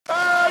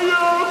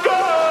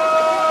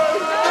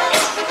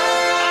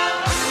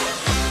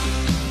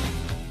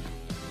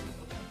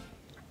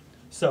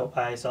So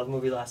I saw the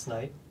movie last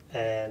night,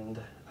 and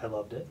I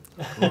loved it.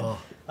 Cool.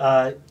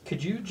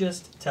 Could you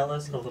just tell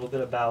us a little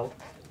bit about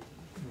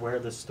where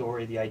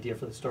the idea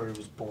for the story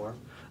was born?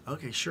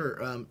 Okay,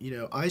 sure.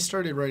 I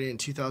started writing in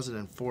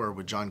 2004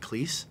 with John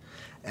Cleese,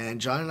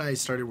 and John and I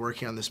started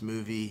working on this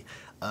movie.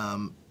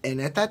 And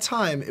at that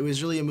time, it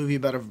was really a movie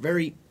about a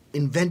very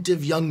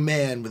inventive young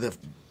man with a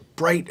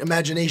bright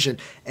imagination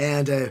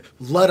and a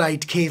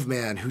Luddite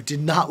caveman who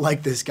did not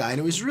like this guy. And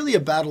it was really a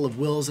battle of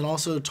wills, and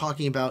also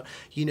talking about,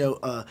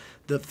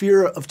 the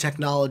fear of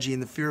technology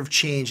and the fear of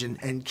change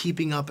and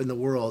keeping up in the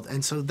world.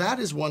 And so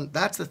that's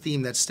the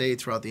theme that stayed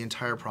throughout the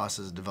entire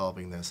process of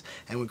developing this.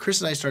 And when Chris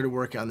and I started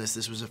working on this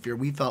was a fear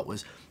we felt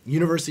was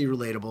universally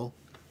relatable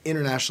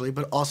internationally,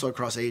 but also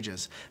across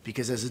ages.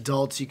 Because as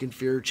adults, you can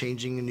fear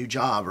changing a new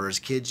job, or as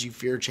kids, you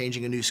fear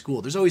changing a new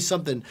school. There's always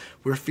something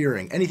we're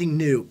fearing. Anything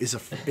new is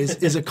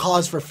a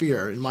cause for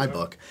fear in my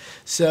book.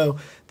 So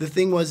the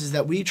thing is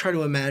that we try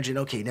to imagine,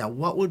 okay, now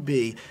what would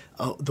be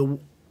the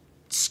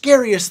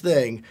scariest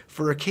thing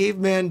for a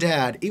caveman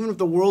dad, even if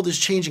the world is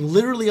changing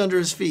literally under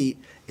his feet,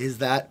 is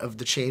that of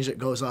the change that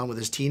goes on with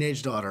his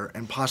teenage daughter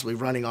and possibly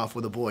running off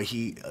with a boy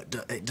he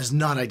does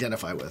not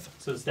identify with.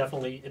 So it's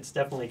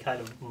definitely kind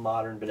of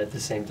modern, but at the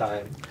same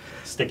time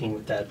sticking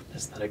with that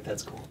aesthetic.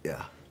 That's cool.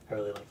 Yeah. I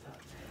really like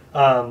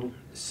that.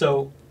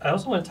 So I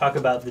also want to talk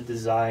about the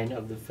design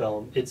of the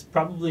film. It's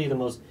probably the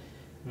most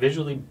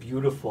visually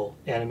beautiful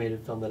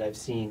animated film that I've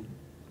seen.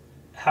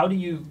 How do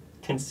you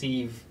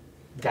conceive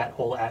that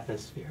whole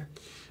atmosphere?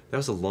 That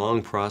was a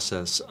long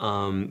process.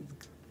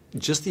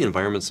 Just the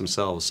environments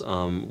themselves,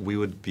 we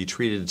would be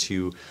treated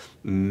to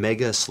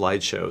mega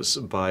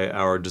slideshows by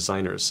our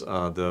designers,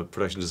 the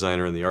production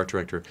designer and the art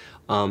director.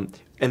 And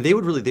they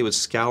would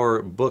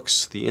scour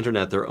books, the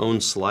internet, their own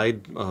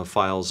slide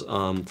files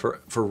for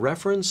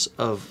reference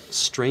of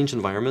strange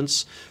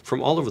environments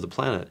from all over the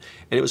planet.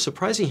 And it was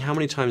surprising how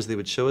many times they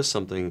would show us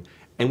something,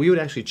 and we would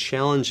actually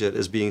challenge it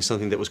as being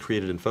something that was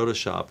created in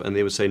Photoshop, and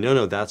they would say,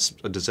 no, that's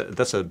a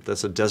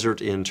desert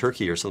in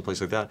Turkey or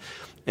someplace like that.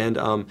 And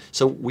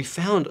so we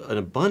found an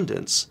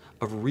abundance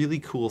of really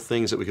cool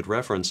things that we could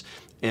reference,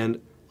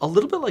 and a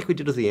little bit like we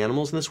did with the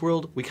animals in this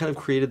world, we kind of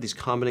created these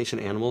combination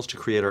animals to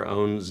create our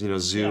own,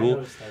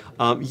 zoo.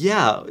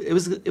 Yeah, it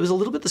was a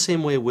little bit the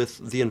same way with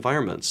the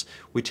environments.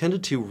 We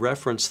tended to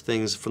reference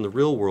things from the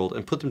real world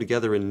and put them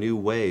together in new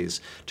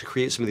ways to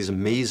create some of these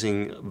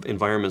amazing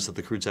environments that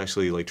the Croods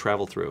actually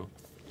travel through.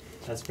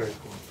 That's very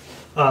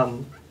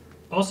cool.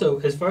 Also,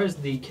 as far as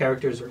the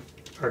characters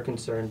are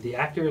concerned, the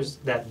actors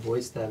that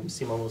voice them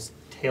seem almost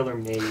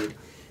tailor-made.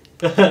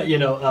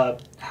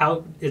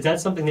 How is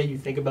that something that you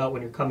think about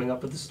when you're coming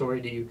up with the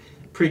story? Do you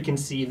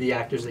preconceive the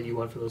actors that you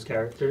want for those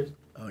characters?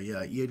 Oh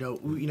yeah,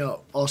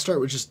 I'll start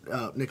with just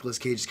Nicolas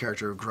Cage's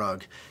character of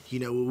Grug.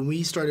 When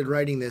we started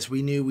writing this,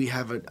 we knew we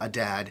have a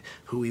dad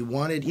who we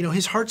wanted.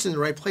 His heart's in the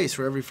right place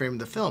for every frame of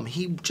the film.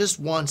 He just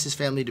wants his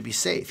family to be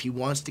safe. He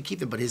wants to keep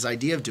them, but his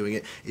idea of doing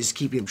it is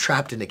keeping him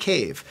trapped in a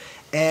cave.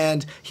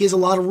 And he has a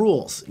lot of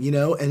rules,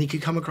 and he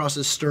could come across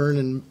as stern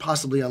and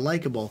possibly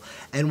unlikable.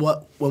 And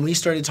when we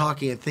started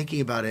talking and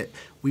thinking about it,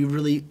 we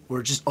really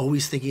were just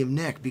always thinking of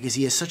Nick, because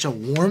he has such a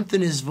warmth in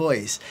his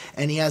voice,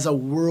 and he has a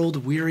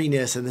world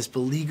weariness and this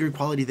beleaguered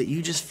quality that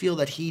you just feel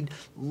that he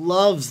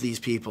loves these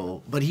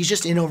people, but he's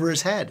just in over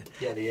his head.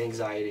 Yeah, the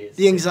anxiety.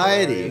 The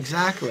anxiety,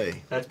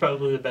 exactly. That's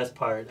probably the best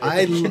part.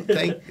 I think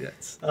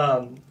that's...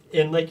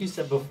 And like you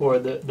said before,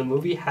 the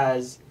movie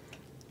has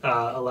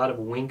a lot of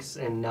winks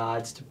and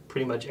nods to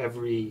pretty much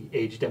every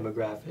age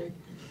demographic.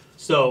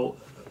 So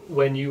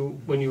when you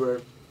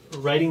were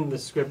writing the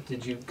script,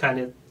 did you kind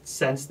of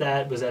sense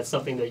that? Was that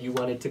something that you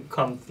wanted to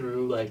come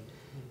through,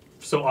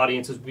 so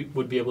audiences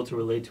would be able to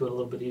relate to it a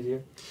little bit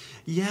easier?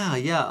 Yeah.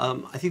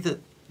 I think that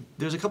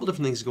there's a couple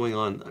different things going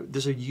on.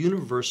 There's a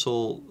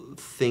universal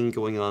thing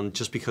going on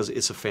just because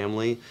it's a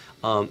family.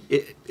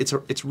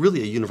 It's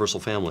really a universal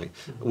family.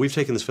 Mm-hmm. We've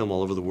taken this film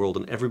all over the world,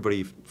 and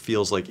everybody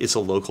feels like it's a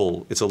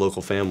local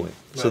family.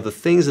 Right. So the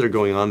things that are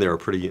going on there are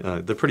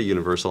pretty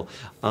universal.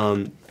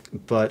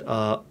 But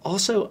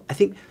also, I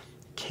think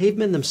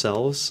cavemen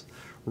themselves,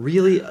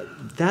 really,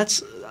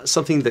 that's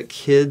something that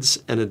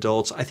kids and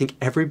adults, I think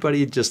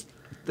everybody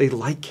they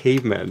like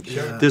cavemen.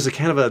 Sure. There's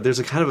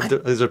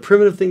a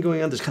primitive thing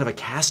going on. There's kind of a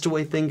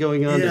castaway thing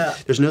going on. Yeah.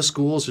 There's no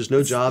schools. There's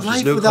no jobs.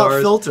 There's no without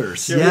cars.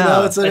 filters.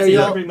 Yeah. It's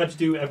you pretty much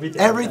do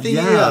everything. Everything.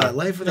 Yeah.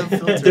 Life without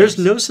filters. There's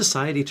no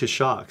society to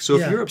shock. So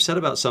if you're upset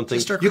about something,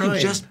 you can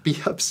just be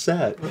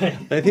upset. Right.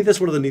 And I think that's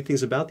one of the neat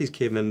things about these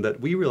cavemen that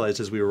we realized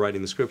as we were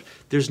writing the script.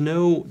 There's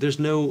no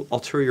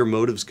ulterior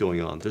motives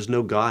going on. There's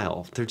no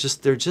guile. They're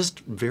just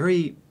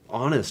very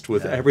honest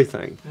with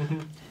everything. Mm-hmm.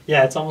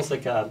 Yeah, it's almost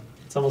like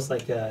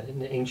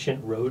an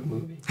ancient road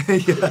movie.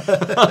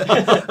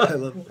 I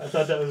love it. I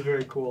thought that was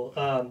very cool.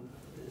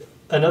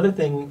 Another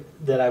thing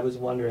that I was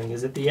wondering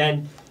is, at the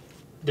end,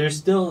 there's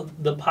still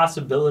the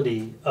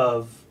possibility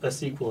of a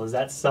sequel. Is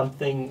that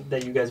something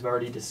that you guys have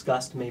already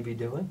discussed maybe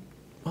doing?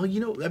 Well,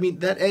 you know, I mean,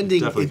 that ending,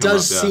 Definitely it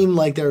does come up, yeah. seem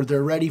like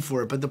they're ready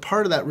for it, but the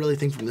part of that really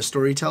thing from the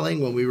storytelling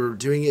when we were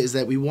doing it is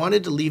that we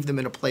wanted to leave them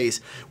in a place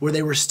where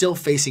they were still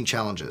facing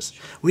challenges.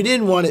 We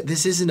didn't want it,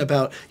 this isn't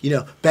about, you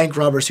know, bank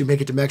robbers who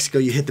make it to Mexico,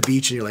 you hit the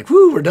beach and you're like,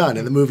 whoo, we're done.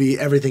 And the movie,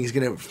 everything's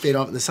going to fade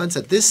off in the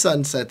sunset. This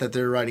sunset that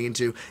they're riding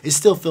into is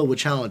still filled with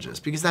challenges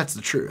because that's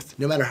the truth.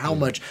 No matter how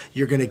much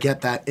you're going to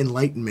get that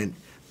enlightenment,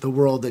 the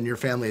world and your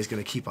family is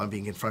going to keep on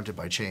being confronted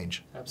by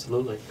change.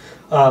 Absolutely.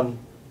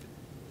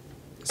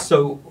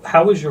 So,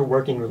 how was your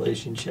working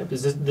relationship?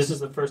 Is this is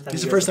the first time?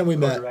 This is the first time we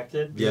met.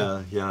 Directed?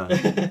 Yeah,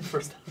 yeah.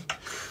 First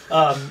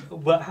time.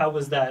 But how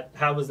was that?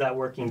 How was that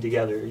working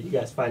together? You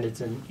guys find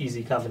it's an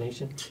easy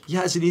combination?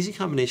 Yeah, it's an easy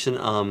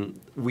combination.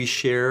 We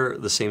share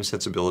the same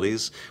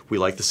sensibilities. We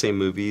like the same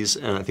movies,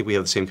 and I think we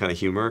have the same kind of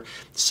humor.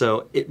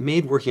 So it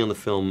made working on the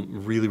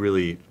film really,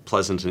 really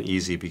pleasant and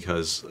easy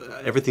because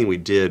everything we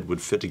did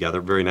would fit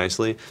together very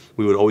nicely.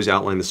 We would always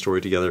outline the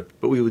story together,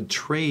 but we would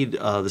trade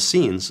the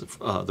scenes,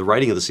 the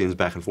writing of the scenes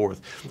back and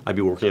forth. I'd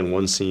be working on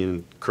one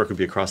scene, Kirk would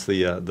be across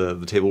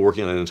the table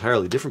working on an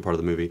entirely different part of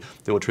the movie.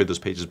 Then we'll trade those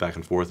pages back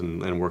and forth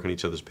and work on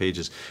each other's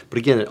pages. But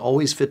again, it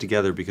always fit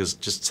together because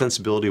just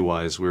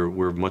sensibility-wise,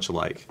 we're much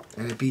alike.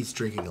 And it beats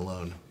drinking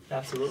alone.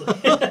 Absolutely.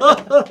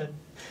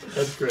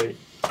 That's great.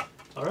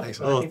 All right. Thanks,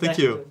 Well, I oh, think thank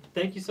that- you.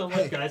 Thank you so much,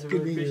 Hey, guys. I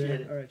good really meeting you, appreciate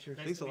man. it. All right, sure.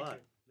 Thanks a to meet lot.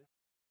 you.